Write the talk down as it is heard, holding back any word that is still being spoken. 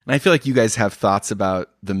And I feel like you guys have thoughts about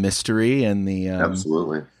the mystery and the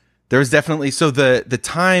Absolutely. there was definitely so the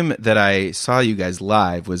time that I saw you guys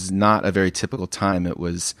live was not a very typical time. It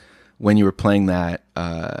was when you were playing that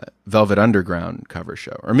Velvet Underground cover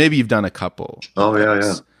show, or maybe you've done a couple of Oh yeah, yeah.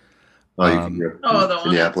 those. Oh, you can get Oh, the one at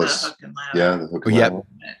Minneapolis. Hook and Yeah, Ladder. the Hook Oh, and yep. Ladder.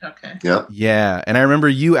 Okay. Yep. Yeah, and I remember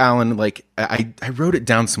you, Alan. Like I wrote it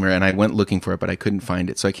down somewhere, and I went looking for it, but I couldn't find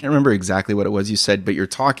it. So I can't remember exactly what it was you said. But you're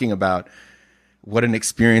talking about what an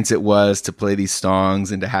experience it was to play these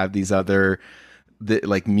songs and to have these other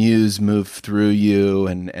like muse move through you,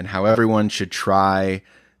 and how everyone should try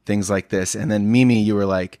things like this. And then Mimi, you were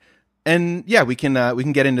like, and yeah, we can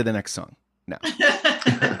get into the next song now.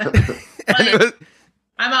 And it was,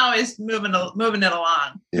 I'm always moving it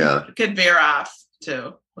along. Yeah. It could veer off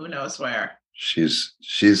to who knows where. She is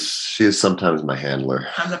sometimes my handler.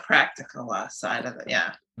 I'm the practical side of it.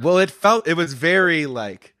 Yeah. well, it was very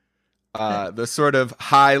like the sort of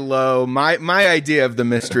high low. My idea of the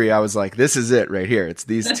mystery, I was like, this is it right here. It's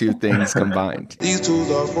these two things combined. These tools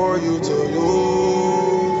are for you to use.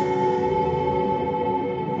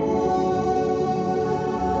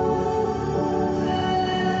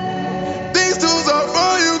 These tools are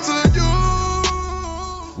for you to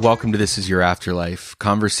use. Welcome to This Is Your Afterlife,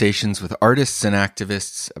 conversations with artists and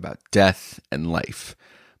activists about death and life.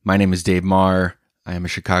 My name is Dave Marr. I am a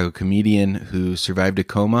Chicago comedian who survived a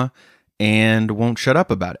coma and won't shut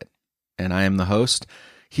up about it. And I am the host,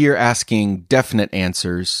 here asking definite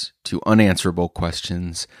answers to unanswerable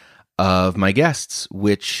questions of my guests,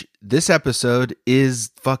 which this episode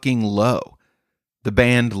is fucking Low, the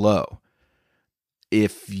band Low.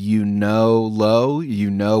 If you know Low,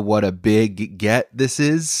 you know what a big get this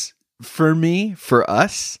is for me, for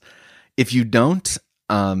us. If you don't,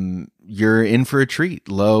 you're in for a treat.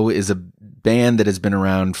 Low is a band that has been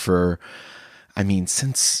around for, I mean,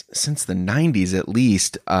 since the 90s at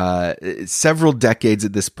least, several decades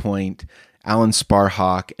at this point. Alan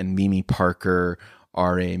Sparhawk and Mimi Parker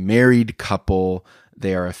are a married couple.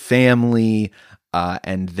 They are a family,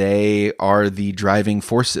 and they are the driving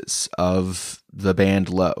forces of the band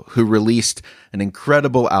Low, who released an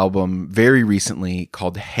incredible album very recently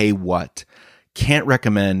called Hey What. Can't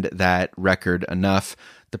recommend that record enough.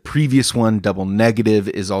 The previous one, Double Negative,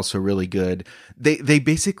 is also really good. They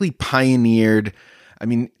basically pioneered, I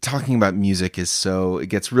mean, talking about music it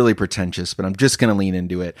gets really pretentious, but I'm just going to lean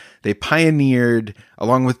into it. They pioneered,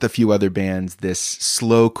 along with a few other bands, this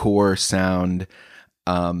slowcore sound,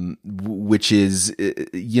 which is,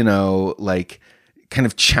 like kind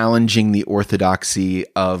of challenging the orthodoxy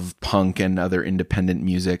of punk and other independent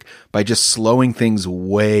music by just slowing things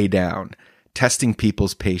way down, testing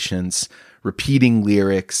people's patience, repeating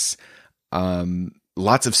lyrics,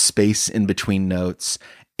 lots of space in between notes.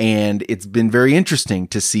 And it's been very interesting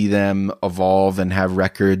to see them evolve and have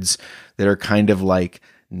records that are kind of like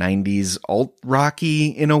 90s alt-rocky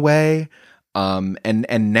in a way.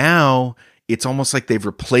 And now it's almost like they've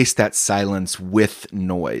replaced that silence with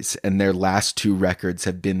noise. And their last two records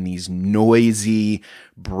have been these noisy,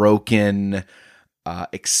 broken,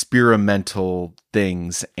 experimental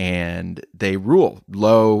things, and they rule.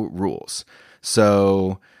 Low rules.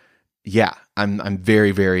 So yeah, I'm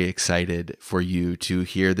very, very excited for you to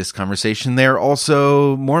hear this conversation. They're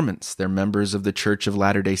also Mormons. They're members of the Church of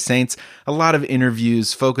Latter-day Saints. A lot of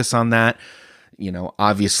interviews focus on that. You know,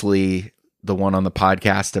 obviously the one on the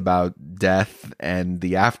podcast about death and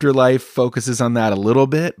the afterlife focuses on that a little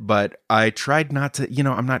bit, but I tried not to,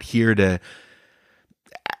 I'm not here to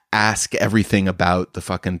ask everything about the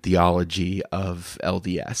fucking theology of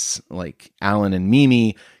LDS. Like Alan and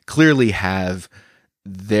Mimi clearly have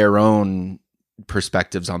their own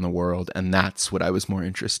perspectives on the world, and that's what I was more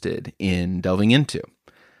interested in delving into.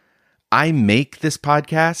 I make this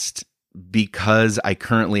podcast because I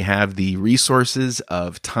currently have the resources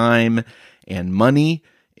of time and money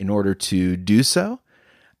in order to do so.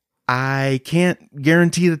 I can't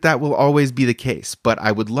guarantee that will always be the case, but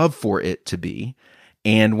I would love for it to be.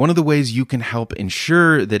 And one of the ways you can help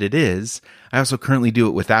ensure that it is, I also currently do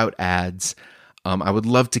it without ads. I would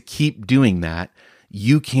love to keep doing that.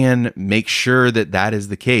 You can make sure that is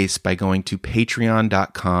the case by going to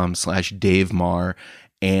patreon.com/Dave Marr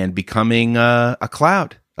and becoming a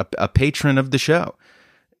cloud, a patron of the show.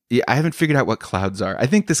 Yeah, I haven't figured out what clouds are. I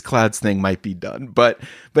think this clouds thing might be done. But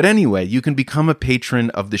anyway, you can become a patron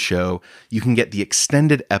of the show. You can get the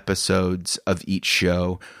extended episodes of each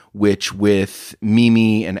show, which with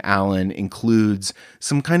Mimi and Alan includes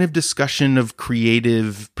some kind of discussion of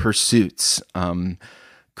creative pursuits,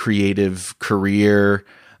 creative career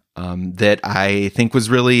that I think was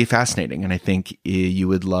really fascinating. And I think you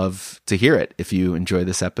would love to hear it if you enjoy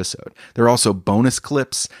this episode. There are also bonus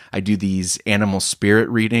clips. I do these animal spirit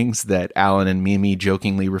readings that Alan and Mimi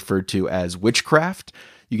jokingly referred to as witchcraft.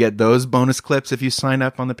 You get those bonus clips if you sign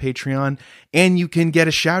up on the Patreon, and you can get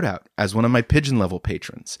a shout out as one of my pigeon level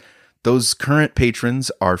patrons. Those current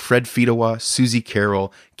patrons are Fred Fedewa, Susie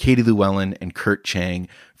Carroll, Katie Llewellyn, and Kurt Chang.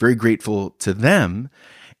 Very grateful to them.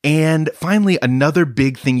 And finally, another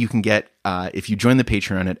big thing you can get if you join the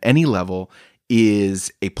Patreon at any level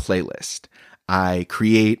is a playlist. I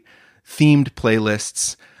create themed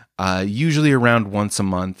playlists, usually around once a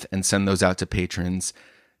month, and send those out to patrons.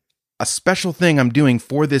 A special thing I'm doing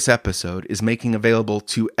for this episode is making available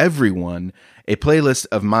to everyone a playlist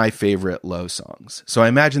of my favorite Low songs. So I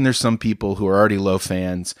imagine there's some people who are already Low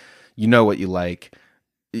fans. You know what you like.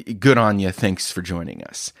 Good on you. Thanks for joining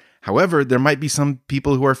us. However, there might be some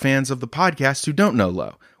people who are fans of the podcast who don't know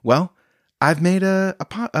Low. Well, I've made a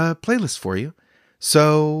playlist for you.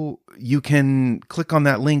 So you can click on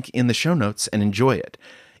that link in the show notes and enjoy it.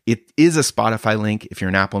 It is a Spotify link. If you're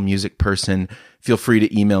an Apple Music person, feel free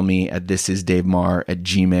to email me at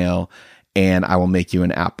thisisdavemar@gmail.com, and I will make you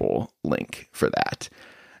an Apple link for that.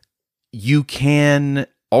 You can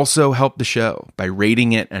also help the show by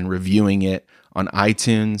rating it and reviewing it on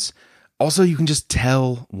iTunes. Also, you can just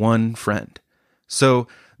tell one friend. So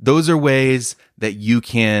those are ways that you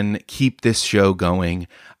can keep this show going.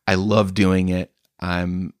 I love doing it.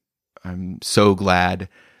 I'm so glad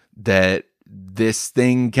that this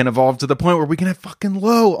thing can evolve to the point where we can have fucking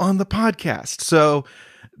Low on the podcast. So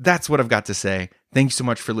that's what I've got to say. Thank you so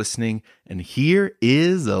much for listening. And here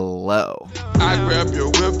is a Low. I grab your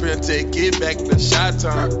whip and take it back to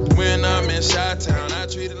Chi-Town. When I'm in Chi-Town, I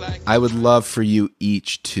treat it like... I would love for you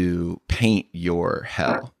each to paint your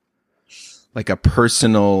hell. Like a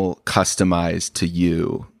personal, customized to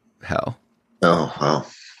you hell. Oh,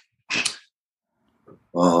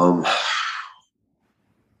 wow.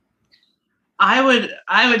 I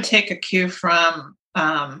would take a cue from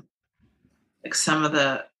like some of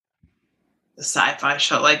the sci-fi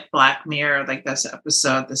show, like Black Mirror, like this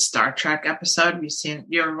episode, the Star Trek episode.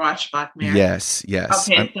 You ever watched Black Mirror? Yes.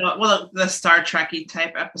 Okay, the Star Trek-y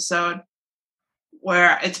type episode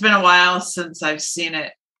where it's been a while since I've seen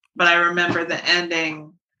it, but I remember the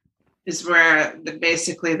ending is where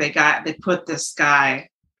basically they put this guy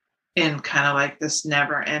in kind of like this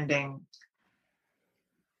never-ending.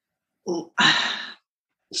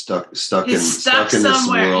 Stuck in somewhere. this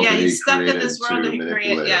world. Yeah, that he's stuck in created this world that he to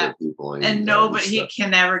created. manipulate Yeah, other people, and nobody, he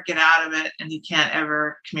can never get out of it, and he can't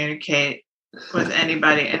ever communicate with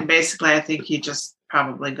anybody. And basically, I think he just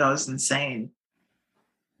probably goes insane.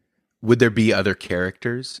 Would there be other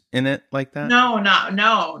characters in it like that? No.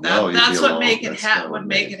 That's what alone. make it That's would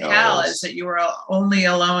make it hell is that you were only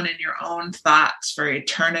alone in your own thoughts for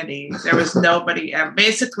eternity. There was nobody.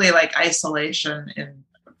 Basically, like isolation in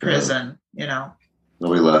prison. You know.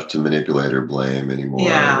 Nobody left to manipulate or blame anymore,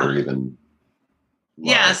 or even.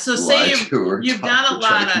 So say you've done a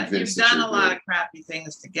lot of of crappy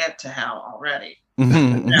things to get to hell already.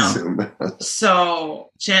 Mm-hmm. So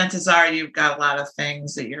chances are you've got a lot of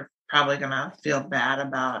things that you're probably going to feel bad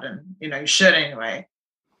about, and you should anyway.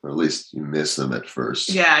 Or at least you miss them at first.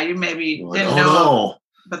 Yeah, you maybe didn't know. No.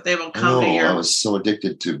 But they will come to your. I was so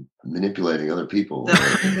addicted to manipulating other people. They'll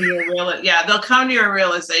come to your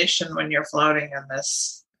realization when you're floating in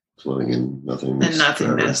this. Floating in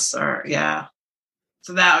nothingness. Or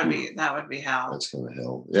So that would be hell. That's kind of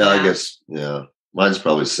hell. Yeah, I guess. Yeah, mine's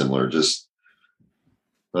probably similar. Just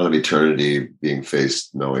not of eternity being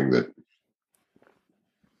faced, knowing that.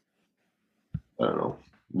 I don't know.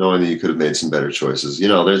 Knowing that you could have made some better choices.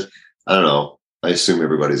 There's. I don't know. I assume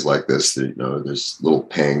everybody's like this. That, there's little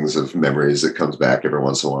pangs of memories that comes back every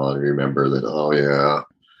once in a while, and you remember that. Oh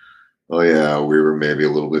yeah, we were maybe a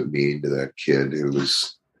little bit mean to that kid who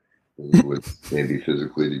was maybe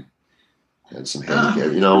physically had some handicap.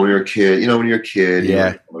 When you're a kid. Yeah.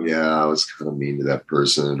 Like, oh yeah, I was kind of mean to that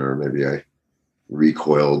person, or maybe I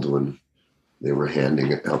recoiled when they were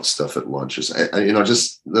handing out stuff at lunch, or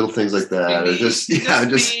just little things like that. Or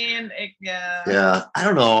I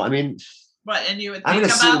don't know. I mean. What, and you would think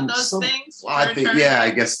about those things? Well, I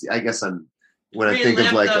guess I'm when I think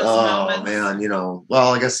of like, moments. Man,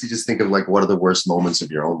 I guess you just think of like, what are the worst moments of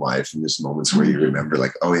your own life? And there's moments where you remember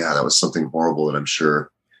like, oh yeah, that was something horrible that I'm sure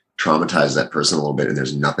traumatized that person a little bit. And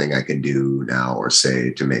there's nothing I can do now or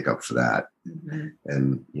say to make up for that. Mm-hmm.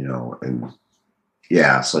 And,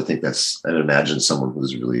 so I think I'd imagine someone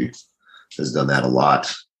who's really has done that a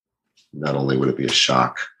lot. Not only would it be a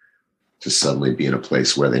shock to suddenly be in a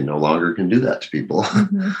place where they no longer can do that to people.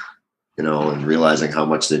 Mm-hmm. and realizing how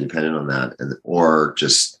much they depended on that, or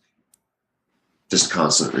just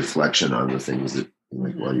constant reflection on the things that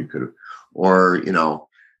like, well, you could have, or,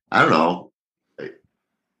 I don't know.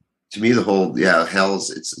 To me, the whole,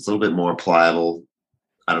 hell's, it's a little bit more pliable.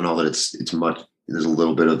 I don't know that it's much, there's a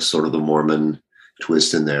little bit of sort of the Mormon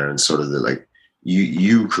twist in there, and sort of the, like,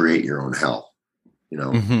 you create your own hell,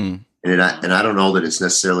 Mm-hmm. and I don't know that it's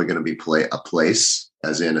necessarily going to be a place,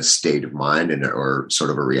 as in a state of mind or sort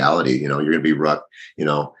of a reality. You're going to be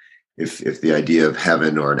if the idea of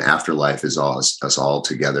heaven or an afterlife is us all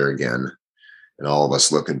together again, and all of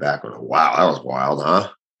us looking back on, wow, that was wild, huh?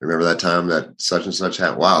 Remember that time that such and such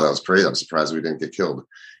happened? Wow, that was crazy. I'm surprised we didn't get killed.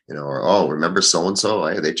 Or, oh, remember so-and-so?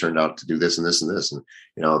 Hey, they turned out to do this and this and this. And,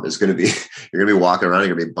 there's going to be, you're going to be walking around, you're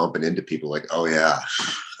going to be bumping into people like, oh yeah,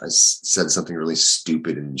 I said something really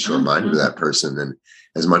stupid and short-minded to that person. And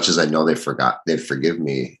as much as I know they'd forgive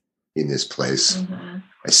me in this place,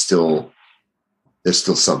 there's still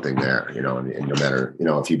something there, and no matter,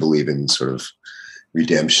 if you believe in sort of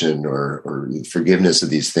redemption or forgiveness of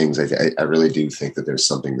these things, I really do think that there's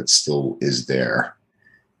something that still is there.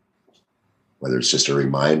 Whether it's just a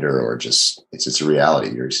reminder or just it's a reality.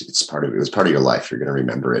 It was part of your life. You're going to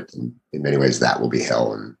remember it. And in many ways that will be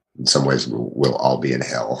hell. And in some ways we'll all be in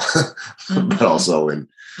hell, but also in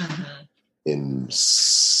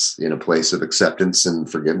a place of acceptance and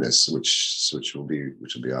forgiveness, which will be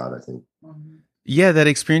odd, I think. Yeah. That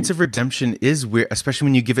experience of redemption is weird, especially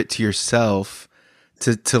when you give it to yourself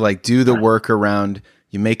to like do the work around,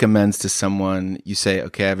 you make amends to someone, you say,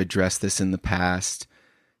 okay, I've addressed this in the past.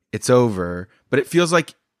 It's over, but it feels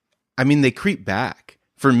like, they creep back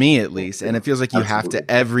for me at least. And it feels like you have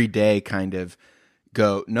to every day kind of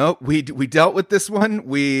go, nope, we dealt with this one.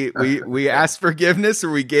 We asked forgiveness,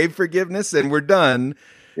 or we gave forgiveness, and we're done.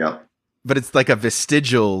 Yeah. But it's like a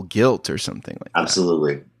vestigial guilt or something like that.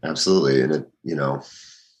 Absolutely. And it,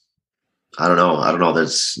 I don't know.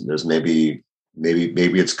 There's maybe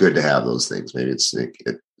it's good to have those things. Maybe it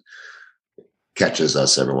catches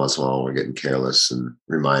us every once in a while when we're getting careless, and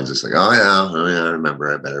reminds us like, oh yeah, I remember,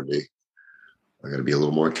 I got to be a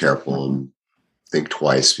little more careful and think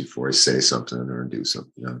twice before I say something or do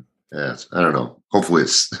something. I don't know. Hopefully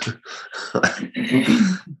it's,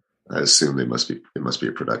 I assume it must be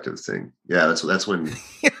a productive thing. Yeah. That's when,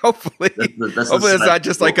 hopefully it's not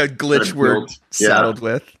just like a glitch we're saddled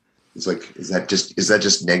with. It's like, is that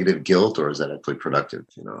just negative guilt, or is that actually productive?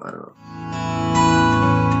 I don't know.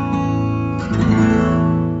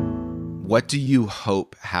 What do you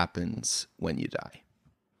hope happens when you die?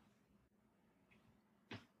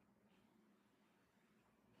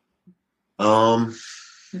 I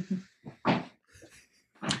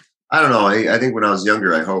don't know. I think when I was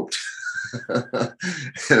younger, I hoped.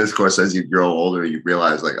 And of course, as you grow older, you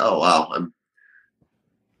realize like, oh, wow,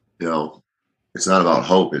 it's not about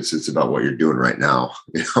hope. It's about what you're doing right now,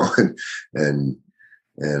 and and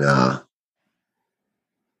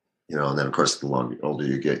then of course, the older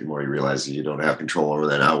you get, the more you realize that you don't have control over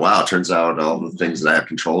that. Now, wow, it turns out all the things that I have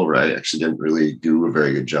control over, I actually didn't really do a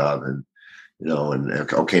very good job. And,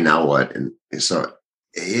 and okay, now what? And so,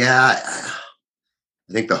 yeah,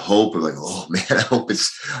 I think the hope of like, oh man, I hope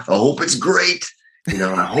it's great.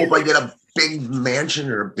 I hope I get a big mansion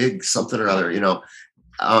or a big something or other, I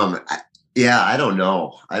don't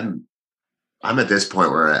know. I'm at this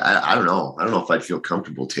point where I don't know. I don't know if I'd feel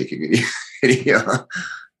comfortable taking any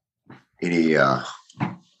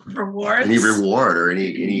rewards, any reward, or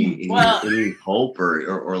any hope,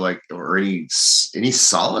 or any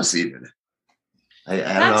solace even. I don't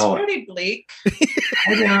know. That's pretty bleak.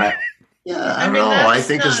 Yeah, I don't know. I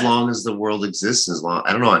think as long as the world exists, as long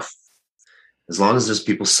as there's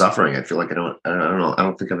people suffering, I feel like I don't know. I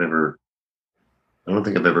don't think I've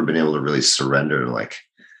ever been able to really surrender. Like,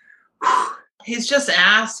 he's just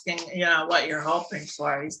asking, what you're hoping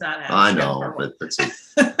for. He's not asking. I know, but that's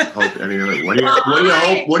hope. I mean, like,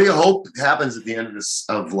 what do you hope happens at the end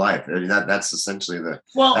of life? I mean, that's essentially that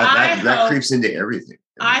creeps into everything.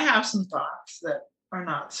 I have some thoughts that are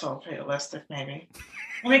not so fatalistic, maybe.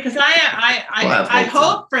 I mean, because I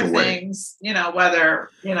hope for things, whether,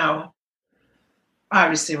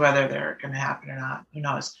 obviously whether they're going to happen or not, who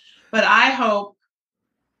knows. But I hope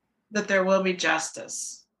that there will be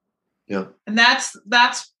justice. Yeah. And that's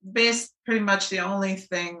based pretty much the only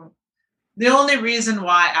reason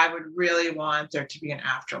why I would really want there to be an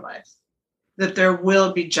afterlife, that there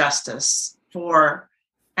will be justice for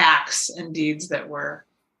acts and deeds that were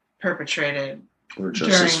perpetrated. Or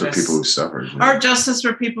justice for people who suffered. Or justice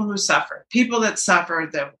for people who suffered. People that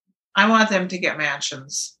suffered, that I want them to get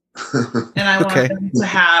mansions. And I want them to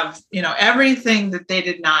have, everything that they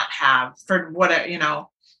did not have for what,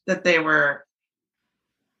 that they were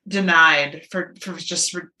denied for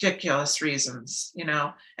just ridiculous reasons, you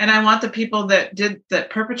know. And I want the people that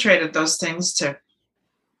perpetrated those things to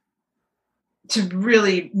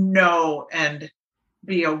really know and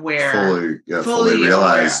be aware, fully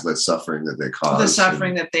realize the suffering that they caused,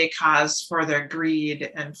 that they caused for their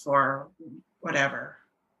greed and for whatever.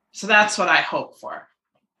 So that's what I hope for.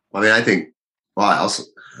 I mean, I think, well, I also,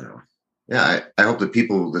 I hope that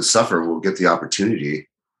people that suffer will get the opportunity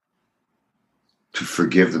to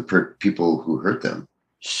forgive the people who hurt them.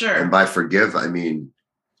 Sure. And by forgive, I mean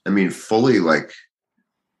fully, like,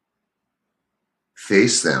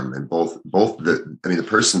 face them, and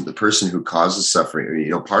the person who causes suffering. I mean,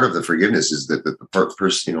 you know, part of the forgiveness is that the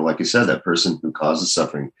person, you know, like you said, that person who causes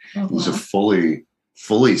suffering is to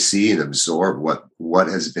fully see and absorb what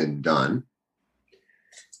has been done.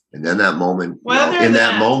 And then that moment, whether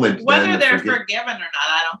they're forgiven or not,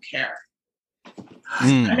 I don't care.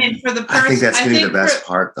 I mean, for the person, I think that's going to be the best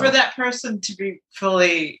part, though. For that person to be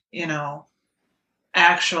fully, you know,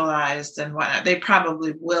 actualized and whatnot, they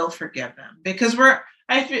probably will forgive them, because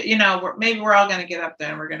maybe we're all going to get up there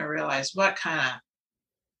and we're going to realize what kind of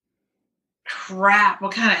crap,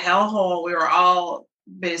 what kind of hellhole we were all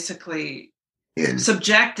basically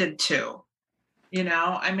subjected to. You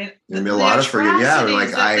know, I mean, a lot of forgiveness. Yeah,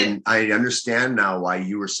 like I understand now why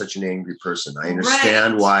you were such an angry person. I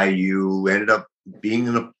understand why you ended up being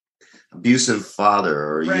an abusive father,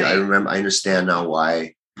 or I understand now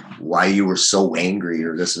why you were so angry,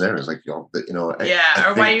 or this and that. It's like, I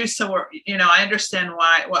understand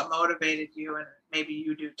what motivated you, and maybe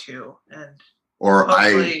you do too. And they'll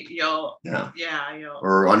understand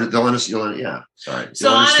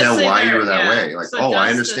why you were that way. Like, I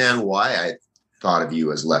understand why I thought of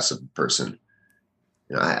you as less of a person.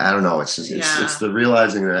 You know, I don't know. It's just, it's the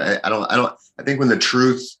realizing that I think when the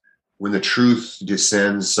truth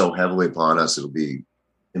descends so heavily upon us, it'll be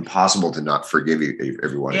impossible to not forgive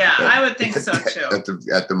everyone. Yeah, I would think so too.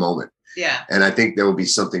 At the moment. Yeah. And I think there will be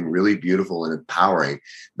something really beautiful and empowering.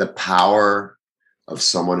 The power of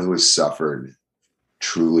someone who has suffered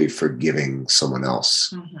truly forgiving someone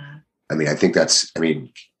else. Mm-hmm. I mean, I think I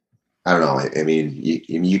don't know. I mean,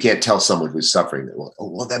 you can't tell someone who's suffering that,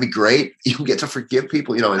 well, that'd be great. You get to forgive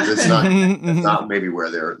people. You know, it's not maybe where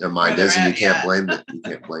their mind is, and you can't blame them. You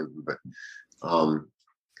can't blame them. But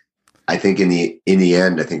I think in the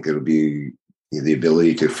end, I think it'll be the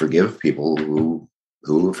ability to forgive people who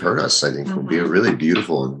have hurt us. I think will be a really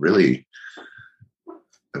beautiful and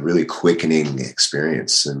a really quickening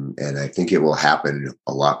experience, and I think it will happen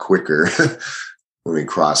a lot quicker when we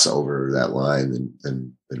cross over that line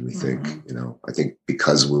than we think. You know, I think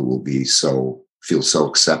because we will feel so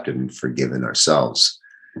accepted and forgiven ourselves,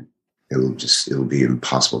 it'll be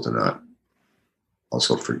impossible to not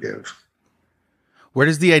also forgive. Where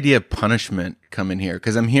does the idea of punishment come in here?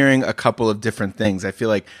 Because I'm hearing a couple of different things. I feel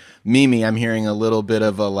like Mimi, I'm hearing a little bit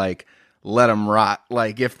of a like, let them rot.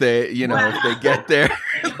 Like if they get there,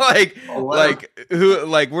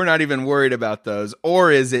 we're not even worried about those.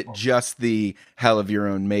 Or is it just the hell of your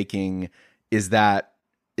own making? Is that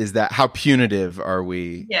how punitive are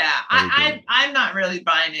we? Yeah, I'm not really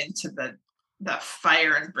buying into the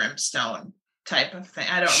fire and brimstone type of thing.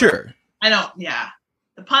 I don't. Sure. I don't. Yeah.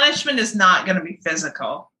 The punishment is not going to be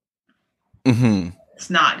physical. Mm-hmm. It's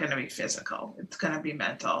not going to be physical. It's going to be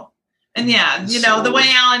mental. And the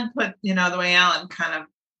way Alan kind of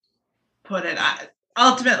put it,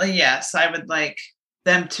 ultimately, yes, I would like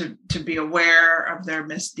them to be aware of their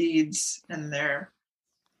misdeeds and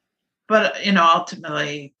but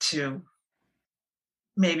ultimately to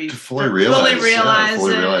maybe to fully realize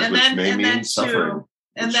it, which may mean suffering.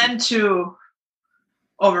 And then to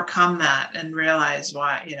overcome that and realize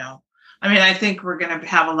why, I think we're going to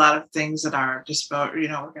have a lot of things that are just about, we're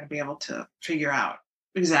going to be able to figure out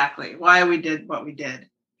exactly why we did what we did.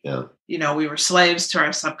 Yeah. We were slaves to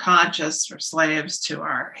our subconscious, we're slaves to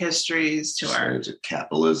our histories, slaves to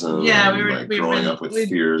capitalism. Yeah. We were growing up with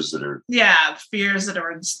fears that are. Yeah. Fears that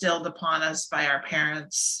are instilled upon us by our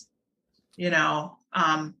parents. There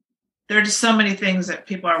are just so many things that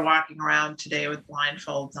people are walking around today with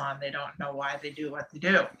blindfolds on. They don't know why they do what they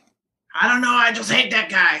do. I don't know. I just hate that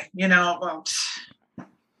guy,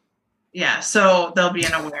 so there'll be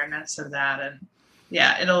an awareness of that. And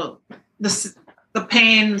the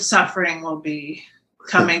pain, suffering will be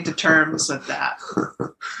coming to terms with that.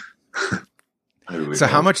 So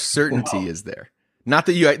how much certainty is there? Not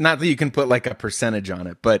that you can put like a percentage on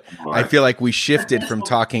it, but I feel like we shifted from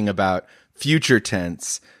talking about future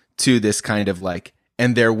tense to this kind of like,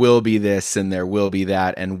 and there will be this and there will be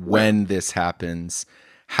that. And when this happens,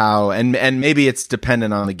 how, and maybe it's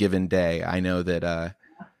dependent on the given day. I know that,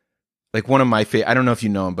 like one of my favorite, I don't know if you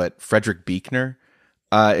know him, but Frederick Buechner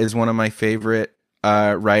is one of my favorite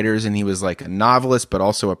writers. And he was like a novelist, but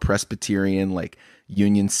also a Presbyterian, like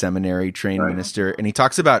Union Seminary trained minister. And he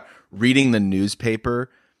talks about reading the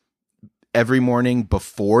newspaper every morning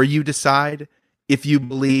before you decide if you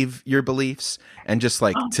believe your beliefs, and just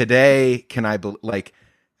like, today, can I like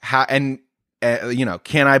how, and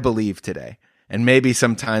can I believe today? And maybe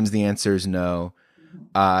sometimes the answer is no.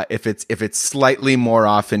 If it's slightly more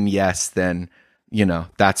often yes, then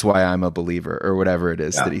that's why I'm a believer, or whatever it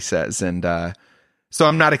is that he says. And so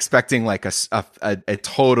I'm not expecting like a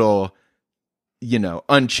total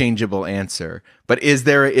unchangeable answer. But is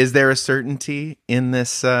there a certainty in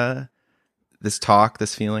this this talk,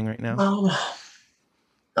 this feeling right now?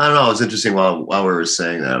 I don't know. It was interesting while we were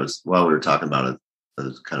saying that. While we were talking about it, I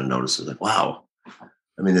was kind of noticing like, wow.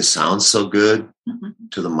 I mean, this sounds so good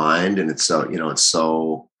to the mind, and it's so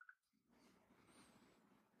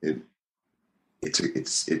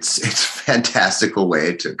it's a fantastical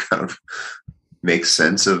way to kind of make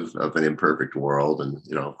sense of an imperfect world. And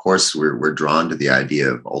of course, we're drawn to the idea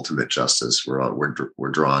of ultimate justice. We're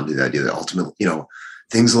drawn to the idea that ultimately,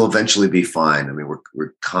 things will eventually be fine. I mean,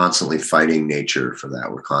 we're constantly fighting nature for that.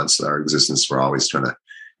 Our existence. We're always trying to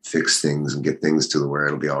fix things and get things to where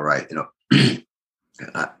it'll be all right.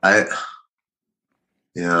 I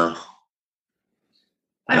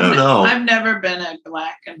don't know. I've never been a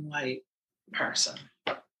black and white person.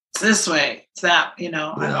 It's this way. It's that.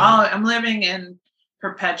 I'm living in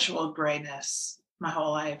perpetual grayness my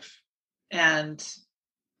whole life, and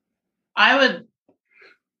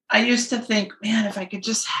I used to think, man, if I could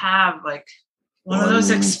just have like one of those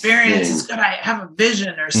experiences, could I have a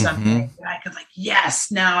vision or something? And I could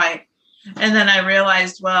and then I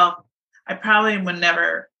realized, well, I probably would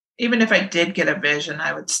never, even if I did get a vision,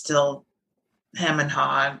 I would still hem and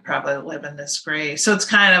haw and probably live in this gray. So it's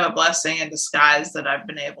kind of a blessing in disguise that I've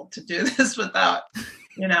been able to do this without,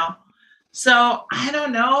 So I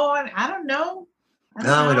don't know. I don't know.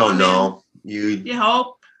 No, we don't know. You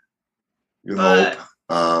hope. You hope.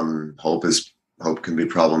 Hope can be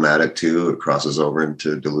problematic too. It crosses over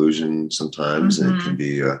into delusion sometimes, and it can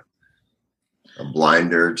be a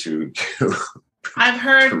blinder to I've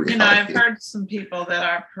heard some people that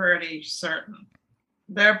are pretty certain.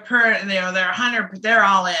 They're they're 100, they're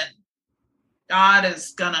all in. God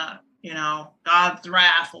is gonna, God's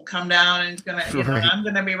wrath will come down, and he's gonna, I'm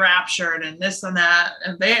gonna be raptured and this and that,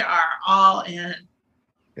 and they are all in.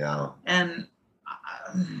 Yeah. And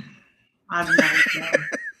I'm not.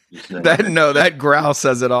 That growl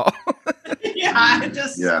says it all. I don't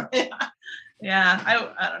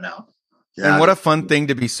know. Yeah, and what a fun thing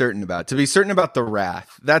to be certain about. To be certain about the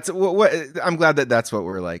wrath. That's what I'm glad that's what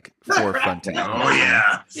we're like forefronting. Oh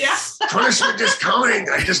yeah. Yeah. Punishment is coming.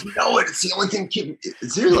 I just know it. It's the only thing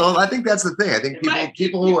I think that's the thing. I think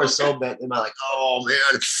people who are so bad, they're like, oh man,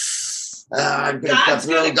 God's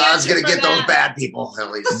gonna get those bad people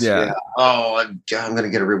at least. Yeah. Oh, I'm gonna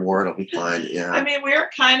get a reward. I'll be fine. Yeah. I mean, we're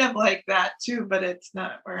kind of like that too, but it's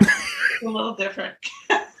not. We're a little different.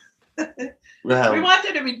 We want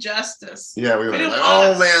there to be justice. Yeah, we were like,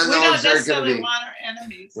 oh man, we don't necessarily want our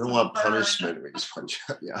enemies. We don't want punishment. We just want,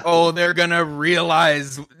 Oh, they're gonna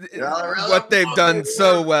realize what they've done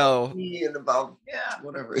so well. And about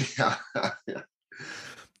whatever. Yeah.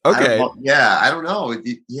 Okay. I don't know.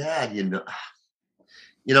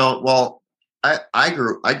 Well, I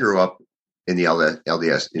grew up in the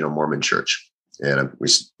LDS, Mormon church, and we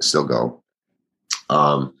still go.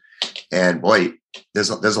 And boy, there's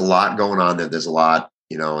a lot going on there. There's a lot,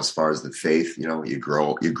 as far as the faith, you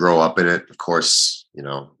grow up in it. Of course,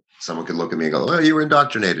 someone could look at me and go, "Oh, you were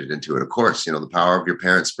indoctrinated into it." Of course, the power of your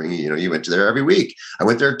parents bringing, you went to there every week. I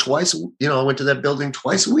went there twice. I went to that building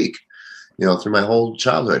twice a week, through my whole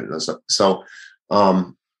childhood. So,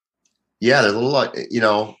 there's a lot,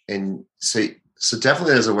 and so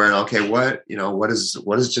definitely there's awareness. Okay, what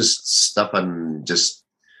is just stuff I'm just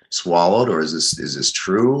swallowed, or is this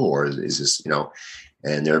true, or is this,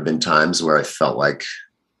 and there have been times in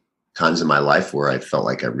my life where I felt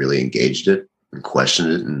like I really engaged it and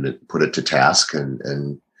questioned it and put it to task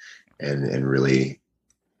and really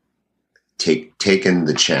taken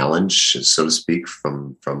the challenge, so to speak,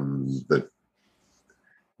 from the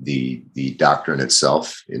doctrine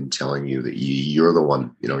itself, in telling you that you're the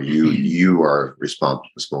one, you are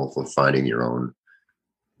responsible for finding your own,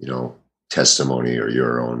 testimony or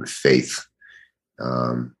your own faith.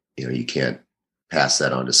 You can't pass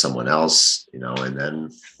that on to someone else, and then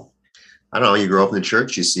I don't know, you grow up in the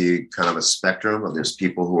church, you see kind of a spectrum of, there's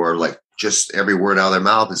people who are like, just every word out of their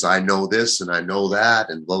mouth is, I know this and I know that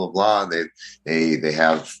and blah, blah, blah. And they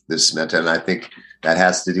have this mentality. And I think that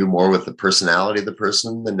has to do more with the personality of the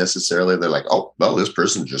person than necessarily they're like, oh, well, this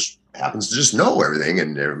person just happens to just know everything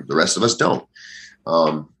and the rest of us don't.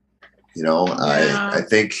 I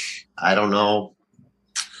think, I don't know.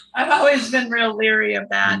 I've always been real leary of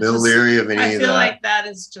that. Real leery of any I of feel that. like that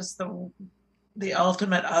is just the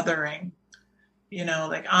ultimate othering.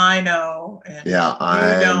 Like I know. And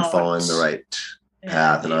I'm following the right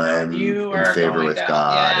path, and I'm in favor with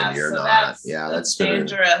God, and you're not. That's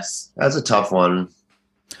dangerous. That's a tough one.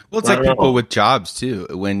 Well, it's like people with jobs too.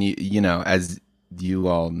 When as you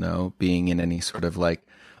all know, being in any sort of like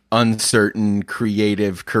uncertain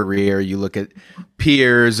creative career, you look at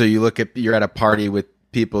peers, or you're at a party with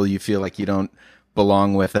people you feel like you don't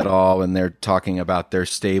belong with at all, and they're talking about their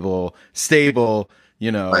stable,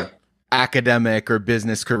 right, academic or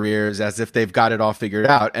business careers as if they've got it all figured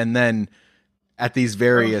out, and then at these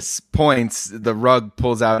various points, the rug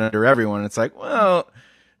pulls out under everyone. It's like, well,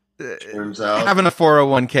 turns out having a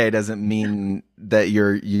 401k doesn't mean that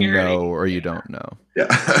you know or you don't know.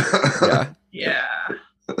 Yeah.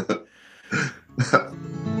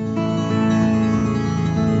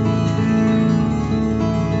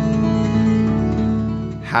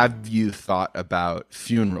 Have you thought about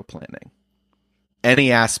funeral planning?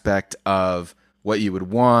 Any aspect of what you would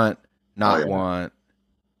want, not want,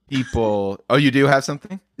 people? Oh, you do have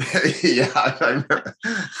something? Yeah, I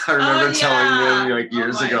remember telling them like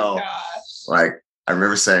years ago. Gosh. Like I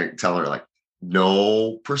remember telling her like,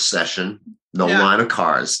 no procession, no line of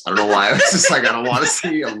cars. I don't know why. I was just like, I don't want to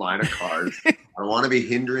see a line of cars. I don't want to be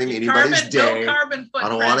hindering anybody's day. I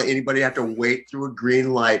don't want anybody to have to wait through a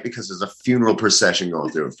green light because there's a funeral procession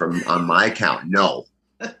going through on my account. No,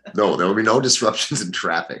 there will be no disruptions in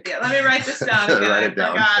traffic. Yeah, let me write this down again. Write it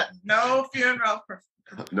down. I got no funeral.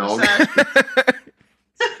 No.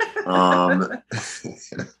 I don't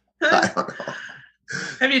know.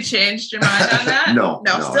 Have you changed your mind on that? No,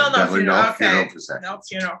 still no funeral. No funeral procession. No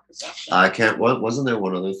funeral procession. I can't. Wasn't there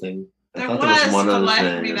one other thing? There was one other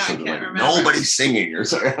thing. I can't remember. Nobody's singing or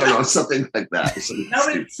something. I don't know, something like that.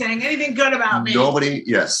 Nobody's saying anything good about me. Nobody.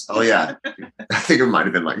 Yes. Oh yeah. I think it might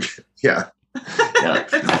have been like yeah. No,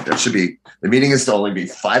 there should be. The meeting is to only be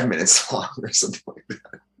 5 minutes long or something like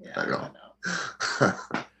that. Yeah, I know.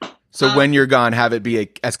 So when you're gone, have it be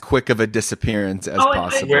as quick of a disappearance as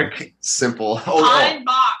possible. Simple. Pine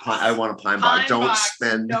box. I want a pine box. Don't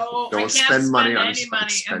spend money on any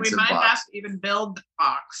money, and we might box. have to even build the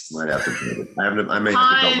box. Might have to build it. I may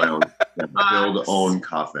have to build my own. Own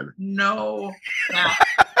coffin. No.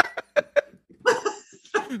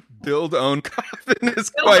 Build own coffin is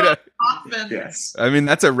quite a coffin. Yes. I mean,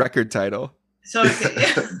 that's a record title. So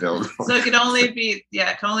it can only be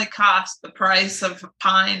it can only cost the price of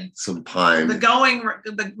pine. Some pine.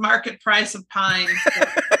 The market price of pine. A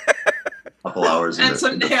couple hours and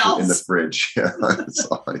some nails in the fridge. Yeah,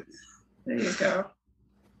 there you go.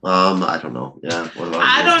 I don't know. Yeah. What about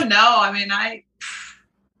I don't know. I mean, I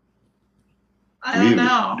don't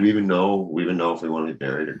know. Do we even know if we want to be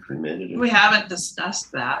buried or cremated? We haven't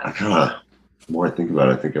discussed that. The more I think about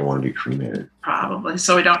it, I think I want to be cremated. Probably,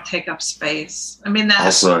 so we don't take up space. I mean,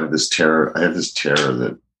 also, I have this terror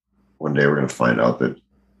that one day we're going to find out that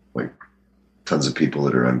like tons of people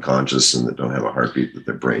that are unconscious and that don't have a heartbeat, that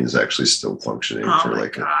their brain is actually still functioning for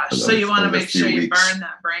like gosh. So you want to make sure you burn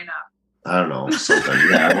that brain up. I don't know. Something.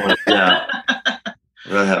 Yeah.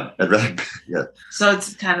 I'd rather. So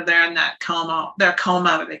it's kind of they're in that coma. They're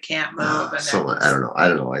coma. They can't move. I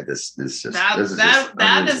don't know. This is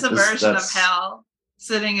a version of hell.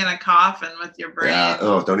 Sitting in a coffin with your brain. Yeah.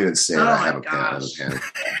 Oh, don't even say that. I have a panic.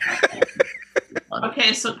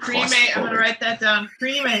 Okay, so cremate. I'm gonna write that down.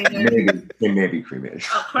 Cremated. Maybe cremated.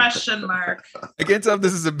 Question mark. I can't tell if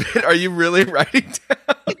this is a bit. Are you really writing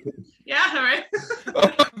down? Yeah. Right.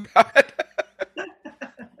 Oh my God.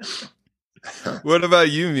 What about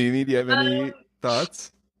you, Mimi? Do you have any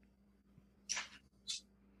thoughts?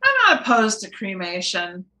 I'm not opposed to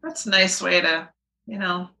cremation. That's a nice way to,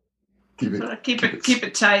 keep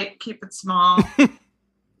it tight, keep it small.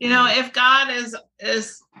 If God is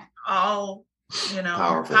all,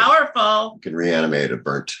 powerful, you can reanimate a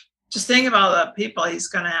burnt. Just think about the people He's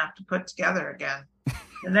going to have to put together again.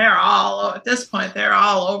 And they're all, at this point, they're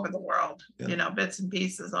all over the world. Yeah. Bits and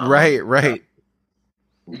pieces. Right.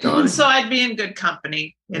 So I'd be in good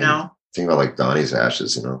company, Think about like Donnie's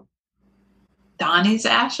ashes, Donnie's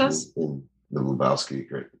ashes? In the Lebowski,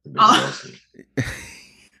 right?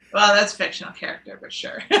 Well, that's a fictional character, but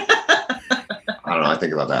sure. I don't know. I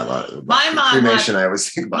think about that a lot. My mom, cremation, I always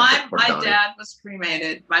think about my dad was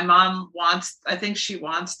cremated. My mom I think she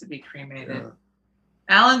wants to be cremated. Yeah.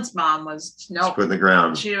 Alan's mom was She's nope. put in the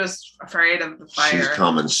ground. She was afraid of the fire. She's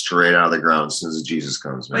coming straight out of the ground as soon as Jesus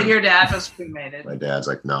comes. But Man. your dad was cremated. My dad's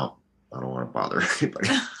like, no, I don't want to bother anybody.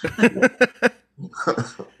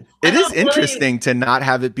 It is really- interesting to not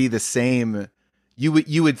have it be the same.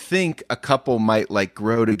 You would think a couple might like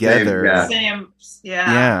grow together. yeah. Same.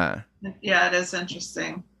 Yeah. Yeah. Yeah, it is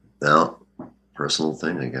interesting. No, personal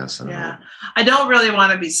thing, I guess. I don't Yeah. know. I don't really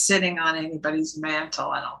want to be sitting on anybody's mantle,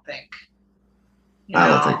 I don't think. You I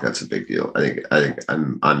don't know? think that's a big deal. I think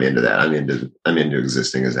I'm into that. I'm into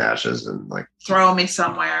existing as ashes and like Throw me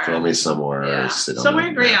somewhere. throw me somewhere Yeah. or sit on So we the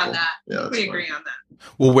agree on mantle. that. Yeah, that's We fine. agree on that.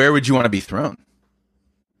 Well, where would you want to be thrown?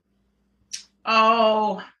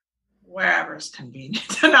 Oh, wherever's convenient.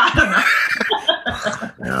 No,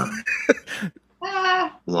 I don't know. Yeah,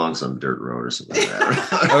 Ah, along some dirt road or something like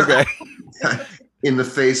that. Okay. In the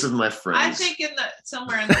face of my friends. I think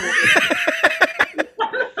somewhere in the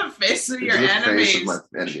face of your In the face enemies. of my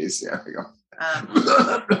enemies. Yeah, there you go. Um,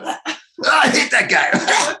 I hate that guy.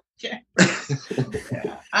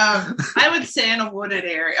 I would say in a wooded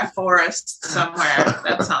area, a forest somewhere.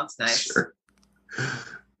 That sounds nice. Sure.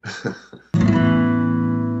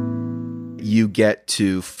 You get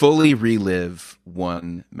to fully relive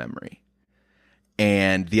one memory.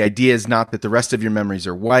 And the idea is not that the rest of your memories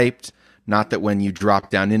are wiped, not that when you drop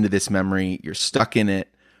down into this memory, you're stuck in it,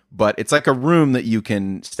 but it's like a room that you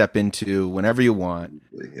can step into whenever you want,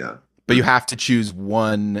 Yeah. but you have to choose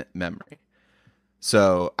one memory.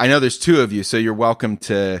 So I know there's two of you, so you're welcome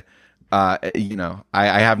to, I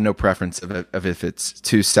have no preference of if it's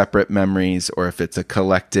two separate memories or if it's a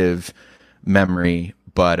collective memory,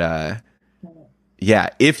 but yeah,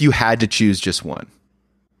 if you had to choose just one,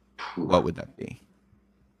 what would that be?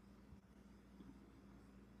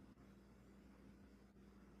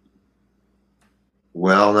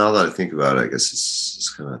 Well, now that I think about it, I guess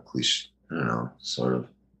it's kind of cliche. I don't know, sort of.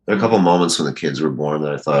 There are a couple moments when the kids were born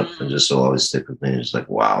that I thought and just will always stick with me. It's like,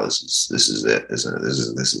 wow, this is it, isn't it?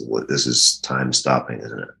 This is time stopping,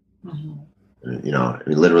 isn't it? Mhm. And, I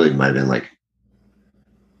mean, literally, it might have been like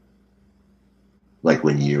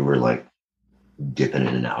when you were like dipping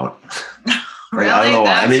in and out. Really? I don't know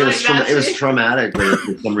why. I mean, it was That's it was traumatic, but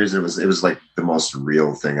for some reason, it was like the most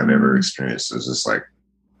real thing I've ever experienced. It was just like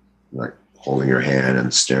holding your hand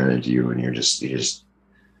and staring at you, and you're just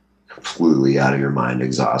completely out of your mind,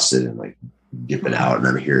 exhausted, and like dipping out. And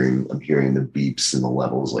I'm hearing the beeps and the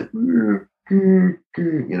levels, like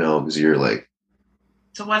because you're like.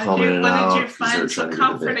 So what coming in and did out you 'cause they're find so trying to get the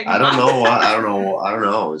comforting? baby. I don't know. I don't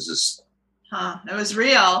know. It was just. Huh? It was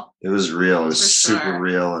real. It was real. It was For super sure.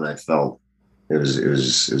 real, and I felt it was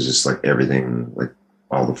just like everything, like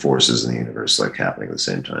all the forces in the universe, like happening at the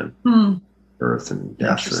same time. Birth and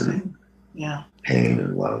death and Interesting. Yeah. pain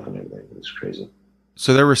and love and everything. It was crazy.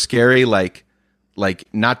 So there were scary, like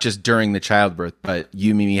not just during the childbirth, but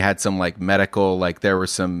you, Mimi, had some like medical, like there were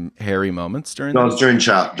some hairy moments during. No, it was during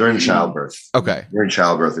childbirth. Okay. During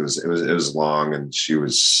childbirth, it was long, and she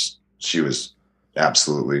was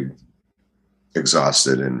absolutely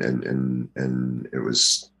exhausted, and it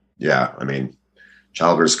was, yeah. I mean,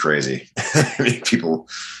 childbirth's crazy. I mean, people,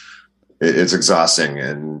 it's exhausting,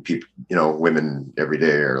 and people, women every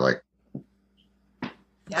day are like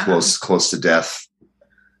Yeah. close to death.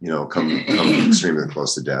 Come extremely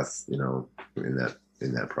close to death. In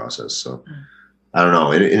that process. So I don't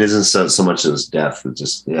know. It isn't so much it was death. It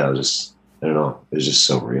just I don't know. It was just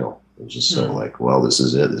so real. It was just so like, well, this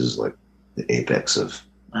is it. This is like the apex of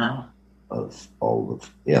Wow. all of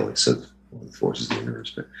like I said, all the forces of the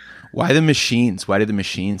universe. But Why the machines? Why did the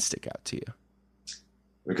machines stick out to you?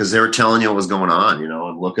 because they were telling you what was going on,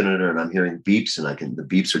 I'm looking at her and I'm hearing beeps, and the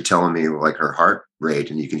beeps are telling me like her heart rate,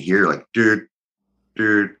 and you can hear like dude,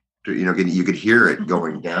 you could hear it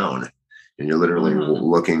going down, and you're literally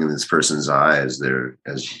looking in this person's eyes,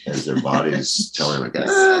 as their body's telling like,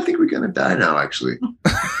 I think we're gonna die now, actually.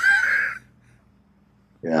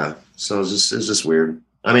 Yeah, so it's just weird.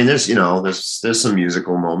 I mean, there's some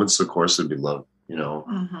musical moments, of course, that we love, He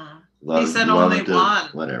said only one.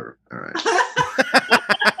 Whatever. All right.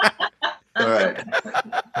 All right.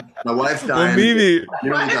 My wife died. Well, Mimi,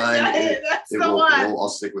 Wife died, that's the one. I'll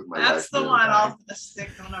stick with my wife. That's the one. I'll stick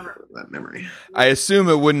whenever. That memory. I assume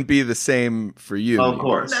it wouldn't be the same for you. Of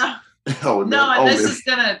course. No, Oh, no, oh, and this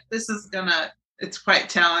is gonna. It's quite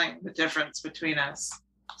telling the difference between us.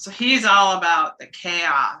 So he's all about the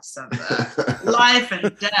chaos of the life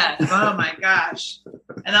and death. Oh my gosh.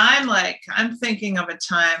 And I'm thinking of a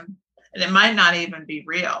time, and it might not even be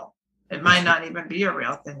real. It might not even be a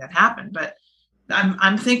real thing that happened, but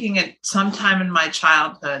I'm thinking at some time in my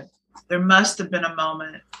childhood, there must have been a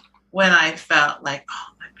moment when I felt like, oh,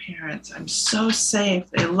 my parents. I'm so safe.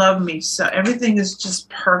 They love me. So everything is just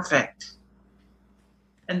perfect.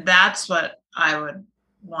 And that's what I would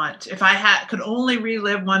want. If I could only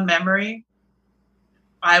relive one memory,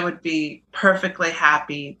 I would be perfectly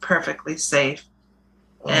happy, perfectly safe,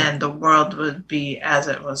 and the world would be as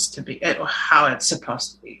it was to be, how it's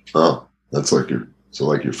supposed to be. Oh, that's like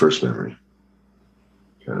your first memory.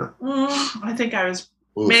 Kind of. I think I was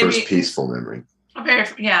The first peaceful memory.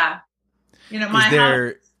 Yeah.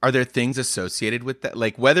 Are there things associated with that?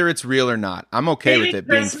 Like whether it's real or not, I'm okay with it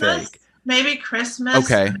being fake. Maybe Christmas.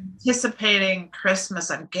 Okay. I'm anticipating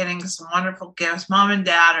Christmas. I'm getting some wonderful gifts. Mom and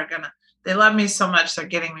Dad they love me so much. They're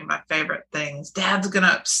getting me my favorite things. Dad's going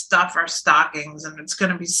to stuff our stockings and it's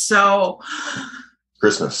going to be so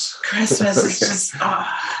Christmas. It's just,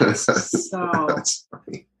 it's so. That's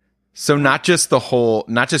funny. So not just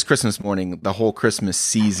Christmas morning, the whole Christmas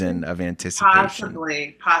season of anticipation.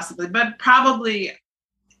 Possibly, but probably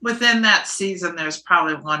within that season, there's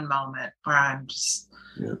probably one moment where I'm just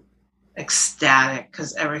ecstatic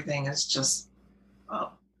because everything is just,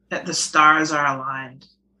 the stars are aligned.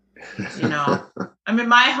 You know, I mean,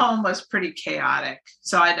 my home was pretty chaotic,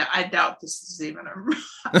 so I doubt this is even a real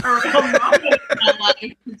moment in my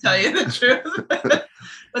life, to tell you the truth.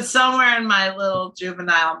 But somewhere in my little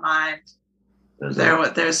juvenile mind,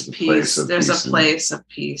 there's peace. There's a place of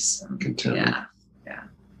peace and contentment. Yeah.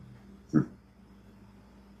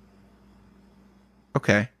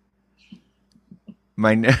 Okay.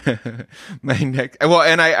 My next. Well,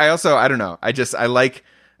 and I also, I don't know.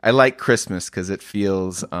 I like Christmas because it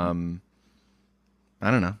feels, I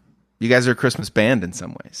don't know. You guys are a Christmas band in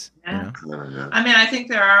some ways. Yeah. You know? I mean, I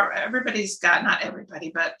think everybody's got, not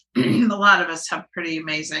everybody, but a lot of us have pretty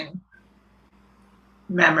amazing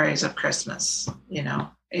memories of Christmas, you know.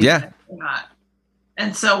 Yeah. If we're not.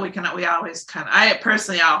 And so we always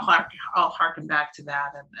I'll harken back to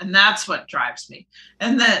that. And that's what drives me.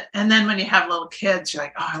 And then when you have little kids, you're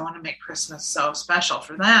like, oh, I want to make Christmas so special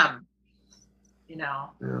for them. You know,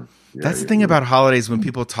 that's the thing about holidays when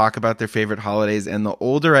people talk about their favorite holidays. And the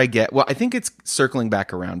older I get, well, I think it's circling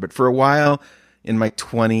back around. But for a while in my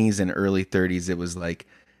 20s and early 30s, it was like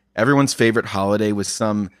everyone's favorite holiday was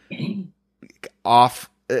some off.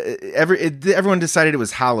 Everyone decided it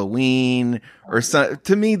was Halloween or some.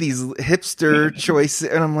 To me, these hipster choices,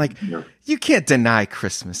 and I'm like, you can't deny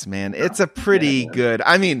Christmas, man. It's a pretty good.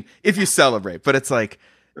 I mean, if you celebrate, but it's like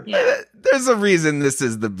there's a reason this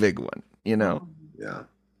is the big one, you know. Yeah.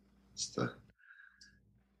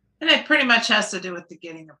 And it pretty much has to do with the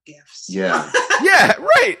getting of gifts. Yeah. Yeah,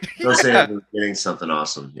 right. They'll say I'm getting something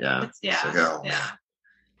awesome. Yeah.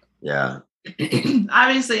 Yeah.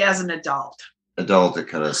 Obviously, as an adult, it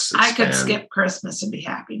kind of I could skip Christmas and be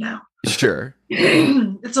happy now. Sure.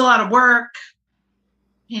 It's a lot of work.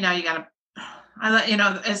 You know, you got to,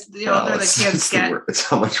 as the older the kids get. It's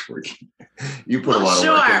how much work. You put a lot of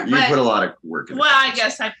work in. You put a lot of work in. Well, I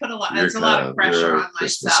guess I put a lot. It's a lot of pressure on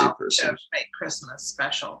myself to make Christmas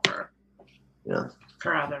special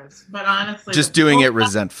for others. But honestly, just doing it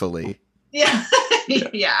resentfully. Yeah.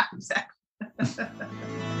 Yeah, exactly.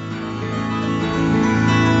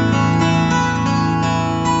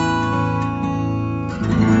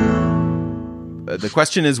 The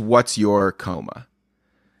question is, what's your coma?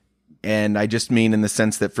 And I just mean in the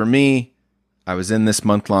sense that for me, I was in this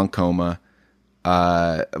month-long coma.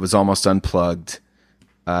 I was almost unplugged.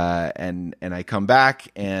 And I come back,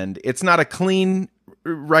 and it's not a clean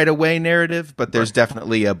right away narrative, but there's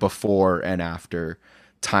definitely a before and after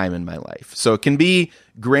time in my life. So it can be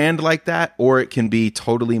grand like that, or it can be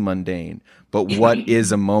totally mundane. But what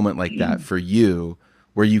is a moment like that for you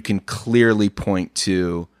where you can clearly point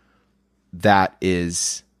to that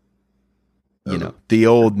is, you know, the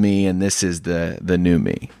old me, and this is the new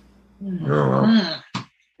me?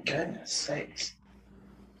 Goodness sakes.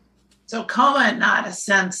 So coma, not a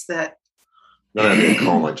sense that. Not a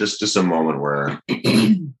coma, just a moment where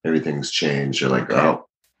everything's changed. You're like,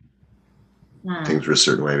 things were a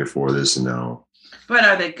certain way before this, and now. But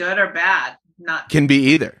are they good or bad? Not can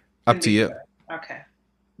be either. Up to you. Good. Okay.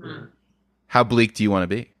 How bleak do you want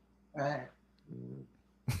to be? Right.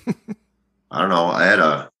 I don't know.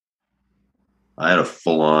 I had a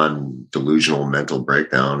full-on delusional mental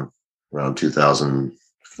breakdown around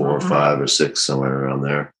 2004 or 5 or 6, somewhere around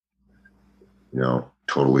there. You know,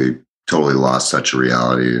 totally lost touch of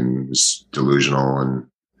reality and was delusional, and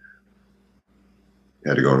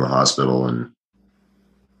had to go to the hospital and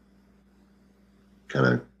kind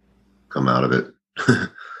of come out of it.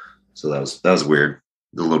 So that was weird.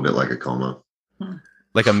 A little bit like a coma.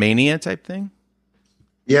 Like a mania type thing?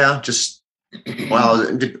 Yeah, just, well,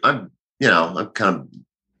 I'm kind of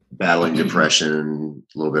battling depression,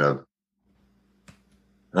 a little bit of,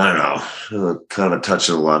 I don't know, kind of a touch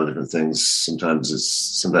of a lot of different things. Sometimes it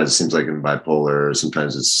seems like I'm bipolar.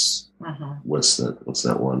 Sometimes it's what's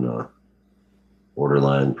that one?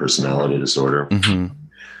 Borderline personality disorder. Mm-hmm.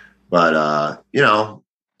 But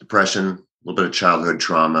depression, a little bit of childhood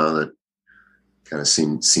trauma that kind of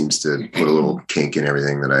seems to put a little kink in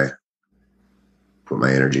everything that I put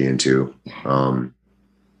my energy into.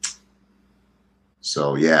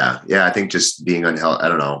 So I think just being unhealthy. I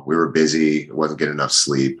don't know. We were busy. Wasn't getting enough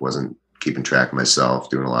sleep. Wasn't keeping track of myself.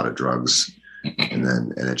 Doing a lot of drugs,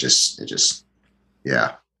 and it just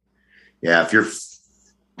If you're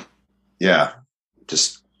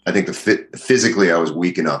just I think physically I was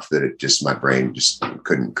weak enough that it just my brain just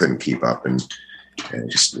couldn't keep up and it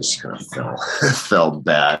just kind of fell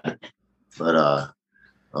bad. But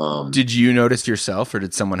did you notice yourself, or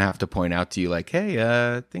did someone have to point out to you like,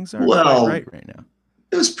 hey, things aren't quite right now?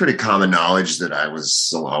 It was pretty common knowledge that I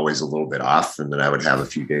was always a little bit off, and that I would have a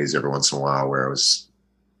few days every once in a while where I was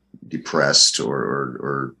depressed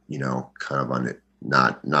or kind of on it,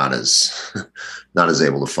 not as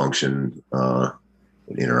able to function and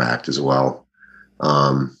interact as well.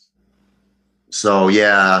 So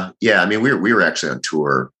I mean, we were actually on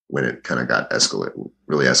tour when it kind of got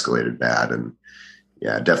really escalated bad, and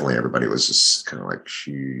definitely everybody was just kind of like,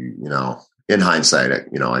 in hindsight,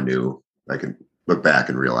 I knew I could look back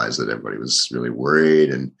and realize that everybody was really worried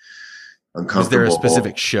and uncomfortable. Was there a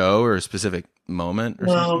specific show or a specific moment or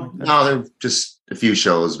something like that? No, there were just a few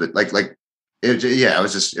shows, but it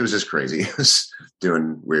was just crazy. I was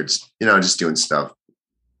doing weird, just doing stuff.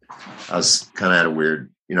 I was kind of had a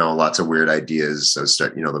weird, lots of weird ideas. So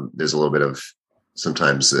there's a little bit of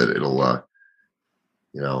sometimes that it'll,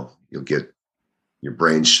 you'll get your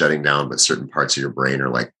brain shutting down, but certain parts of your brain are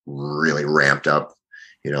like really ramped up,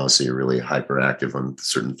 so you're really hyperactive on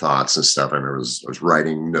certain thoughts and stuff. I remember I was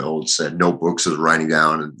writing notes, I had notebooks, I was writing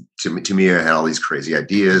down, and to me, I had all these crazy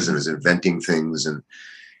ideas and was inventing things and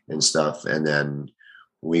stuff. And then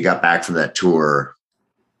when we got back from that tour,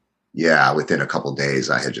 within a couple of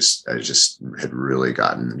days, I had really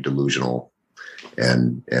gotten delusional,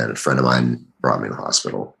 and a friend of mine brought me to the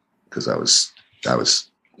hospital because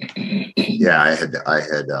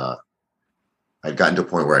I'd gotten to a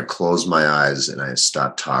point where I'd closed my eyes and I had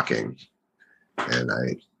stopped talking, and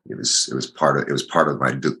it was part of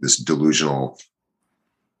my this delusional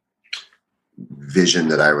vision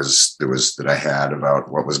that I had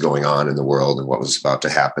about what was going on in the world and what was about to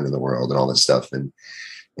happen in the world and all this stuff, and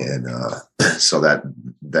so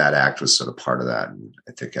that act was sort of part of that. And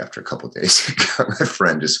I think after a couple of days, my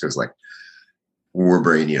friend just goes like, "We're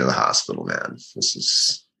bringing you to the hospital, man. This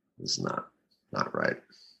is not right."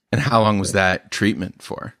 And how long was that treatment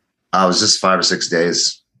for? I was just 5 or 6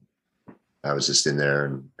 days. I was just in there,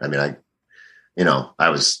 and I mean, I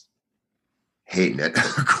was hating it.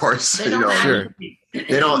 Of course, they don't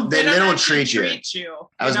They don't treat you. You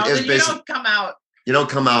don't come out. You don't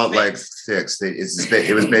come out like fixed. It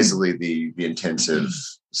was basically the intensive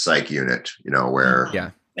psych unit,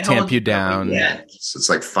 where tamp you down. Yeah. So it's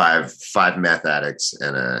like five meth addicts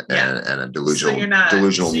and a delusional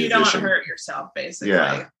delusional so you musician. don't hurt yourself basically,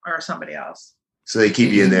 or somebody else. So they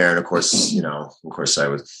keep you in there, and of course, I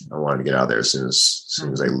wanted to get out of there as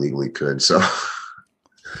soon as I legally could. So,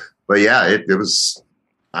 but it was,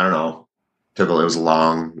 I don't know, it was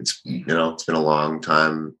long. It's been a long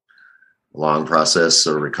time, long process,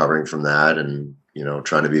 sort of recovering from that, and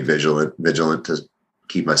trying to be vigilant to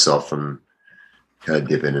keep myself from kind of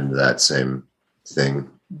dipping into that same thing.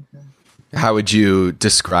 How would you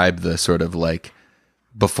describe the sort of like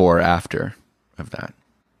before after of that?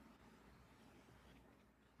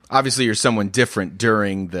 Obviously you're someone different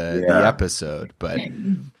during the episode, but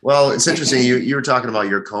well, it's interesting. You were talking about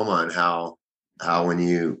your coma and how when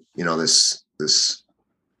you this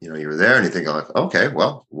you were there and you think like, okay,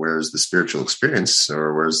 well, where's the spiritual experience,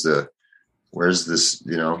 or where's this,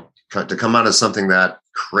 to come out of something that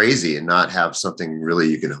crazy and not have something really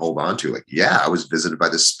you can hold on to. Like, I was visited by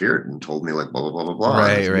the spirit and told me like, blah, blah, blah, blah, blah.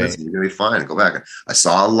 Right. You're going to be fine. Go back. I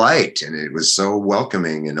saw a light and it was so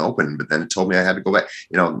welcoming and open, but then it told me I had to go back.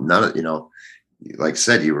 Like I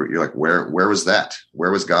said, you're like, where was that?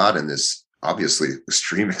 Where was God in this obviously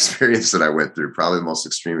extreme experience that I went through? Probably the most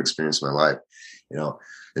extreme experience of my life,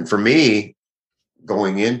 and for me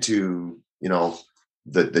going into,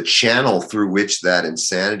 the channel through which that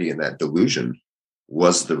insanity and that delusion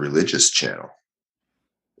was the religious channel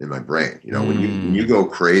in my brain. When you go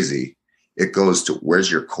crazy, it goes to, where's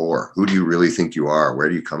your core? Who do you really think you are? Where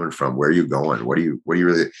are you coming from? Where are you going? What do you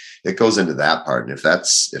really, it goes into that part. And if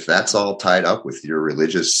that's all tied up with your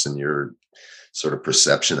religious and your sort of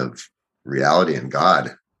perception of reality and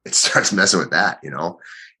God, it starts messing with that, you know.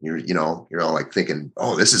 You're all like thinking,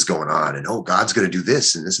 oh, this is going on, and oh, God's going to do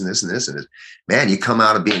this and this and this and this, and man, you come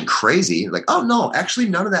out of being crazy, like, oh no, actually,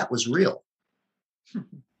 none of that was real.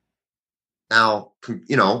 Now,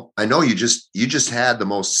 you know, I know you just had the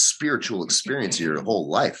most spiritual experience of your whole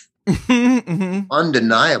life,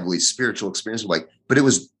 undeniably spiritual experience, like, but it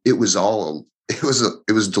was delusional. It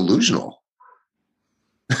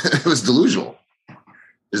was delusional.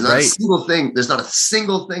 There's not a single thing. There's not a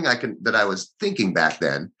single thing that I was thinking back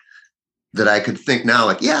then that I could think now.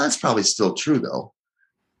 Like, yeah, that's probably still true though.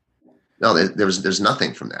 No, there's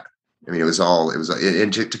nothing from that. I mean,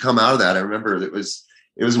 and to come out of that, I remember it was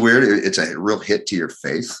weird. It's a real hit to your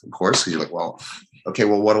faith, of course, because you're like, well, okay,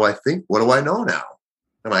 well, what do I think? What do I know now?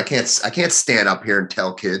 And I can't stand up here and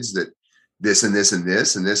tell kids that this and this and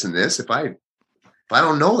this and this and this if I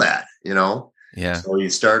don't know that, you know. Yeah. So you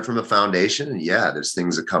start from a foundation, and there's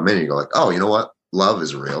things that come in and you go like, oh, you know what? Love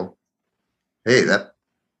is real. Hey, that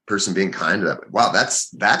person being kind to that. Wow,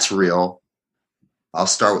 that's real.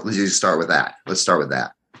 Let's start with that. Let's start with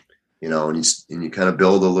that. You know, and you kind of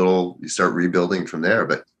build you start rebuilding from there.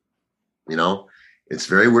 But, you know, it's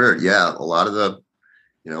very weird. Yeah. A lot of the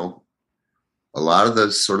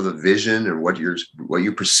sort of the vision and what you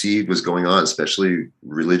perceived was going on, especially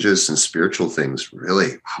religious and spiritual things,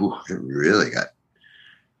 really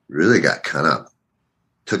got kind of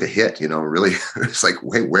took a hit, you know, really. It's like,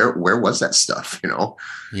 wait, where was that stuff, you know?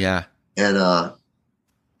 Yeah. And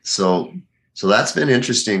so that's been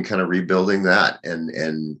interesting, kind of rebuilding that.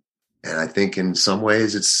 And I think in some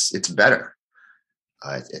ways it's better.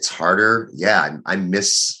 It's harder. Yeah. I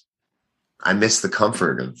miss the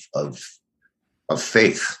comfort of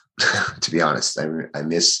faith, to be honest. I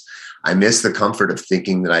miss the comfort of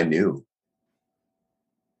thinking that I knew,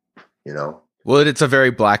 you know? Well, it's a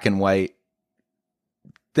very black and white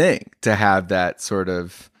thing to have that sort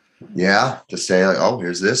of. Yeah. To say like, oh,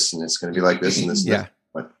 here's this, and it's going to be like this and this. Yeah.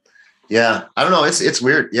 But yeah, I don't know. It's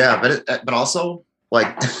weird. Yeah. But also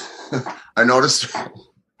like, I noticed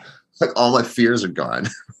like all my fears are gone.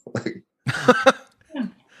 like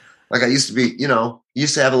I used to be, you know,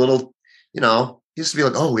 used to have a little, you know, used to be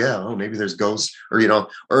like, oh yeah, oh maybe there's ghosts, or you know,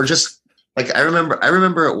 or just like I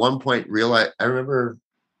remember at one point I remember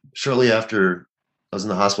shortly after I was in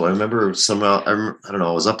the hospital, I remember somehow I don't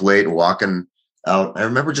know, I was up late and walking out. I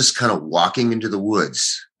remember just kind of walking into the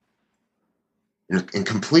woods in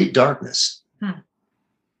complete darkness. And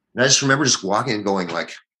I just remember just walking and going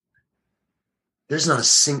like, there's not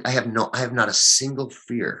I have not a single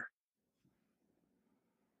fear.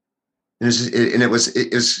 And it was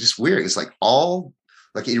just weird. It's like all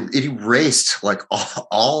like it erased like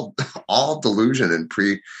all delusion and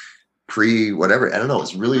pre whatever. I don't know.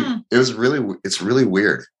 It's really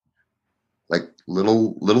weird. Like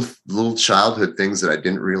little childhood things that I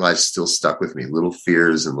didn't realize still stuck with me. Little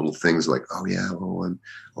fears and little things like, oh yeah, I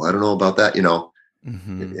don't know about that. You know,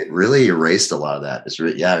 it really erased a lot of that. It's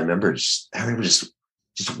really, I remember just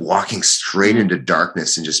walking straight into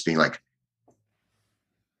darkness and just being like,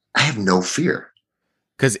 I have no fear.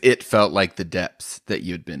 Because it felt like the depths that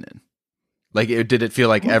you'd been in. Like, did it feel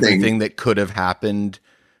like everything that could have happened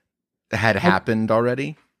had happened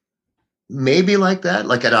already? Maybe like that.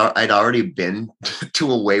 Like I'd already been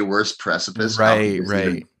to a way worse precipice.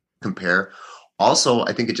 Right. Compare. Also,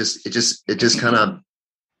 I think it just kind of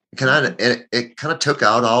took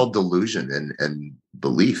out all delusion and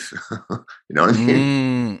belief. You know what I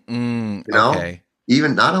mean? You know, okay.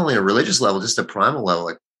 Even not only a religious level, just a primal level.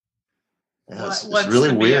 Like, it's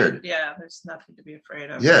really weird. There's nothing to be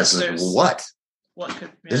afraid of. Yes. Like, what? What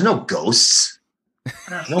could? There's no ghosts.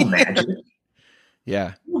 There's no magic.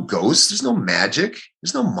 Yeah. No ghosts. There's no magic.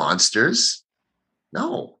 There's no monsters.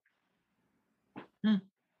 No. I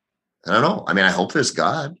don't know. I mean, I hope there's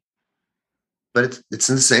God, but it's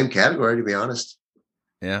in the same category, to be honest.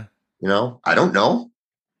 Yeah. You know, I don't know.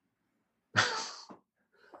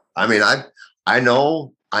 I mean, I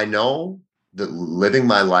know that living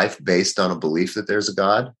my life based on a belief that there's a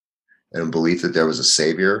God and a belief that there was a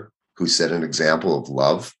savior who set an example of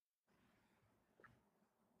love,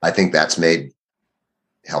 I think that's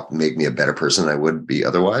helped make me a better person than I would be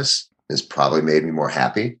otherwise. It's probably made me more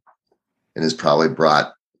happy and has probably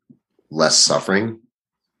brought less suffering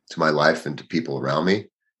to my life and to people around me.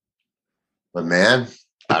 But man,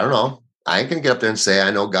 I don't know. I ain't going to get up there and say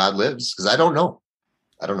I know God lives, because I don't know.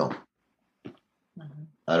 I don't know.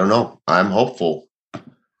 I'm hopeful,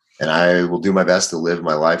 and I will do my best to live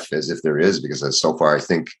my life as if there is, because so far I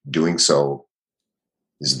think doing so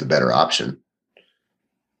is the better option.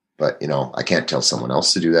 But, you know, I can't tell someone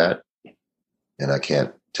else to do that, and I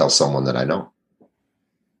can't tell someone that I know.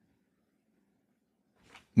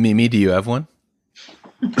 Mimi, do you have one?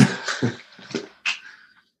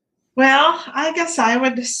 Well, I guess I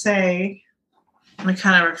would say, we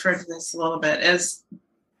kind of referred to this a little bit, is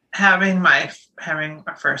having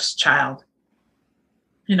a first child.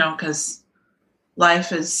 Because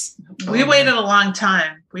life is, we waited a long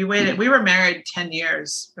time. We were married 10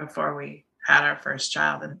 years before we had our first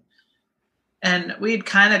child. And we'd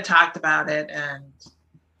kind of talked about it. And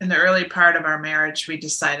in the early part of our marriage, we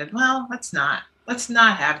decided, well, let's not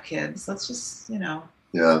have kids. Let's just,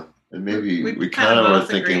 Yeah. And maybe we kind of were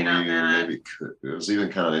thinking maybe could. It was even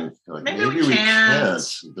kind of like, maybe we can't.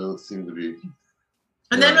 It doesn't seem to be.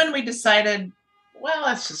 And then when we decided, well,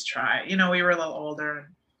 let's just try. We were a little older.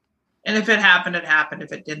 And if it happened, it happened.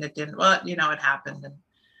 If it didn't, it didn't. Well, it happened.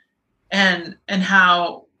 And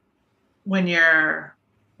how when you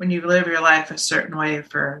live your life a certain way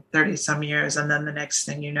for 30 some years, and then the next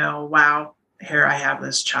thing you know, wow, here I have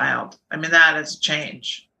this child. I mean, that is a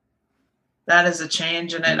change. That is a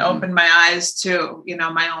change. And it opened my eyes to,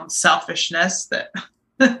 my own selfishness that,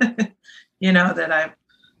 that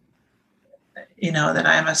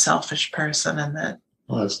I'm a selfish person and that.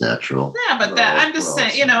 Well, that's natural. Yeah. But I'm just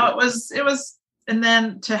saying, it was, and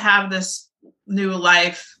then to have this new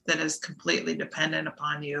life that is completely dependent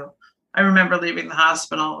upon you. I remember leaving the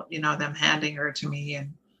hospital, them handing her to me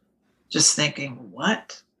and just thinking,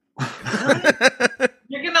 what? Really?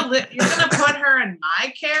 You're gonna put her in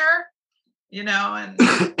my care?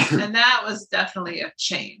 And that was definitely a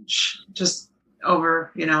change. Just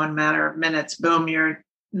over, in a matter of minutes, boom, you're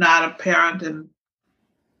not a parent, and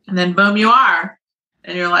then boom, you are,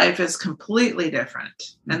 and your life is completely different.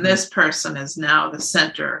 Mm-hmm. And this person is now the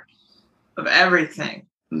center of everything.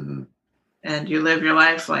 Mm-hmm. And you live your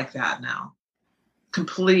life like that now.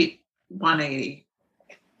 Complete 180.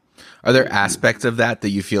 Are there aspects of that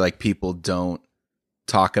you feel like people don't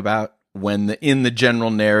talk about when in the general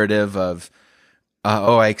narrative of,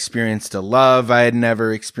 I experienced a love I had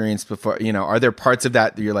never experienced before? Are there parts of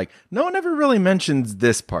that you're like, no one ever really mentions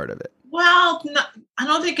this part of it? Well, no, I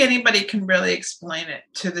don't think anybody can really explain it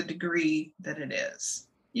to the degree that it is.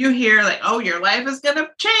 You hear like, oh, your life is going to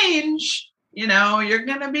change. You're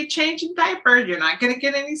going to be changing diapers. You're not going to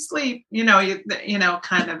get any sleep.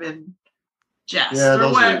 Kind of in jest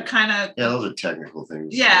or what kind of. Yeah, those are technical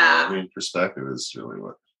things. Yeah. Perspective is really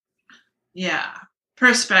what. Yeah.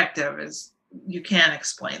 Perspective is, you can't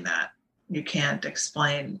explain that. You can't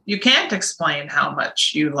explain how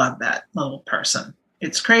much you love that little person.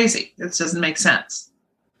 It's crazy. It doesn't make sense.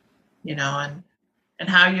 And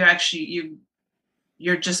how you actually,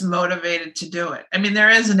 you're just motivated to do it. I mean, there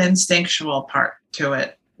is an instinctual part to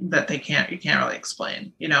it that you can't really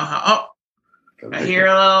explain. I hear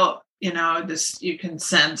a little, just, you can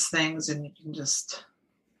sense things and you can just,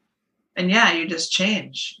 and you just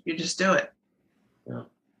change. You just do it. Yeah.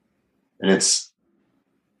 And I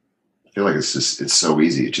feel like it's so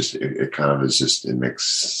easy. It kind of is just, it makes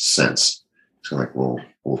sense. It's kind of like, well,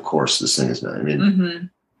 of course this thing is not,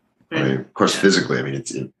 of course, physically,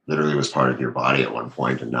 it literally was part of your body at one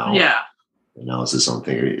point, and now, it's its own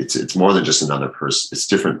thing. It's more than just another person. It's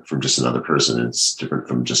different from just another person. It's different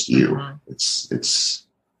from just you. Mm-hmm. It's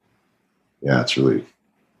really,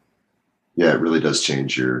 it really does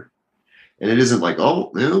change and it isn't like,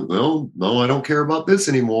 oh, no, I don't care about this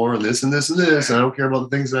anymore, and this and this and this. And I don't care about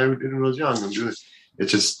the things that I did when I was young. I'm doing it.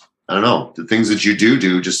 It's just, I don't know. The things that you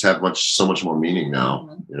do just have so much more meaning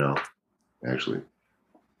now. Actually.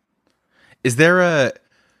 Is there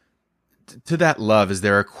to that love, is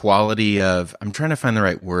there a quality of, I'm trying to find the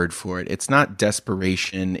right word for it. It's not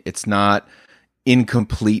desperation. It's not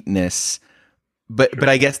incompleteness, but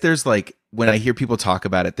I guess there's like, when I hear people talk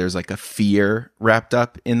about it, there's like a fear wrapped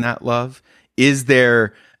up in that love. Is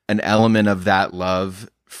there an element of that love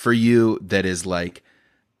for you that is like,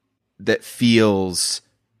 that feels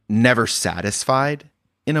never satisfied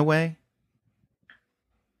in a way?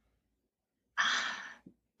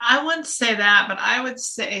 I wouldn't say that, but I would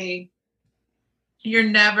say you're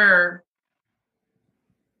never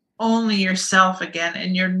only yourself again,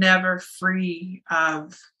 and you're never free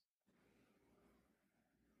of,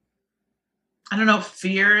 I don't know if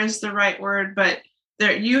fear is the right word, but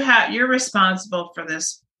you're responsible for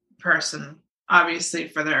this person, obviously,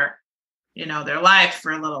 for their life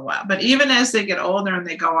for a little while. But even as they get older and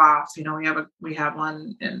they go off, we have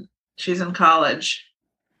one, and she's in college,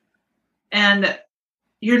 and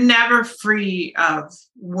you're never free of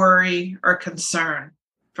worry or concern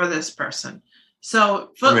for this person.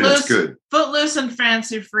 So footloose and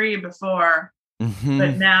fancy free before,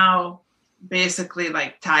 but now basically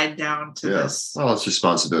like tied down to this. Well, it's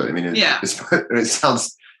responsibility. It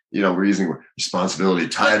sounds, we're using responsibility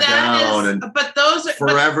tied down, but those are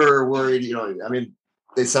forever worried. I mean,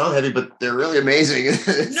 they sound heavy, but they're really amazing.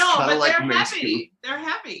 It's No, kinda but like they're makes heavy. you- They're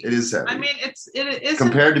heavy. It is heavy. I mean, it is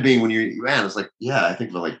compared to being when you're man, it's like, yeah, I think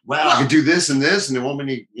of it like, wow, I could do this and this, and there won't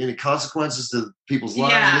be any consequences to people's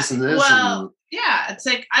lives, Yeah, this and this. well, yeah, it's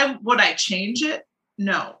like would I change it?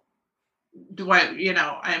 No. Do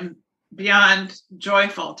I? I'm beyond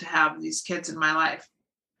joyful to have these kids in my life,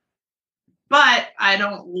 but I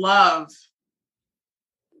don't love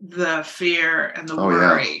the fear and the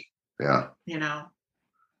worry. Yeah.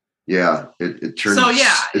 Yeah, it turns. So,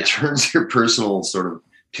 it turns your personal sort of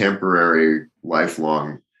temporary,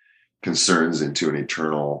 lifelong concerns into an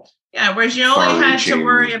eternal. Yeah, whereas you only had to far-reaching-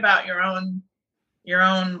 worry about your own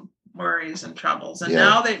worries and troubles, and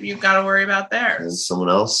now that you've got to worry about And theirs, someone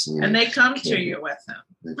else, and they come to you with them.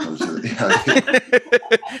 They come to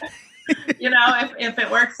If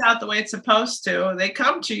it works out the way it's supposed to, they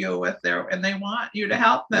come to you and they want you to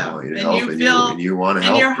help them, want you to and help, you and feel and you want to and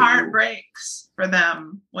help. your heart breaks for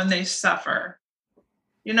them when they suffer.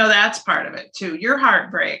 That's part of it too. Your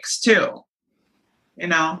heart breaks too.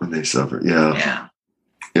 When they suffer. Yeah. Yeah.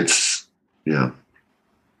 It's the.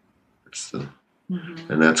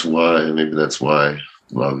 Mm-hmm. And that's why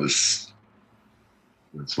love is.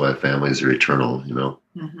 That's why families are eternal.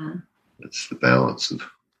 Mm-hmm. It's the balance of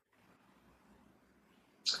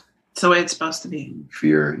It's the way it's supposed to be.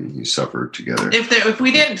 fear, and you suffer together. If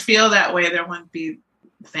we didn't feel that way, there wouldn't be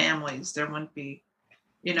families. There wouldn't be,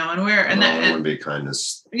 and there wouldn't be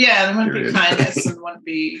kindness. yeah, there wouldn't Period. be kindness and wouldn't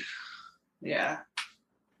be, yeah.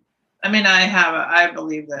 I mean, I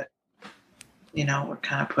believe that, we're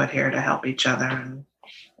kind of put here to help each other and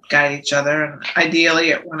guide each other. And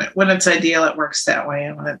ideally, when it's ideal, it works that way.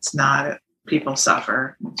 And when it's not, people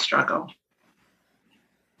suffer and struggle.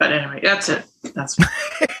 But anyway, that's it. That's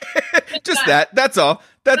Just that. That's all.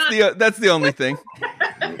 That's the only thing.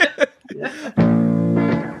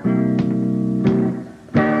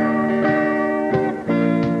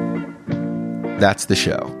 That's the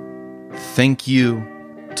show. Thank you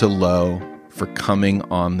to Lo for coming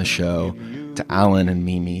on the show, to Alan and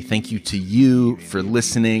Mimi. Thank you to you for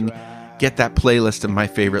listening. Get that playlist of my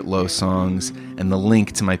favorite Lo songs and the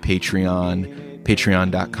link to my Patreon,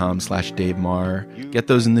 patreon.com/Dave Marr. Get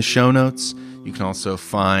those in the show notes. You can also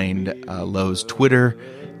find Lo's Twitter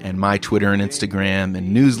and my Twitter and Instagram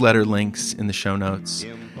and newsletter links in the show notes.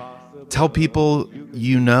 Tell people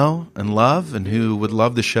you know and love and who would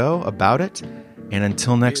love the show about it. And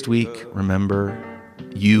until next week, remember,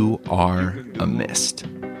 you are a mist.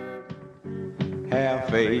 Have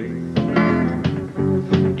faith.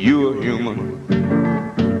 You're human,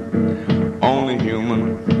 only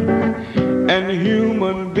human, and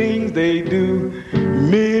human beings, they do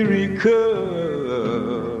miracles.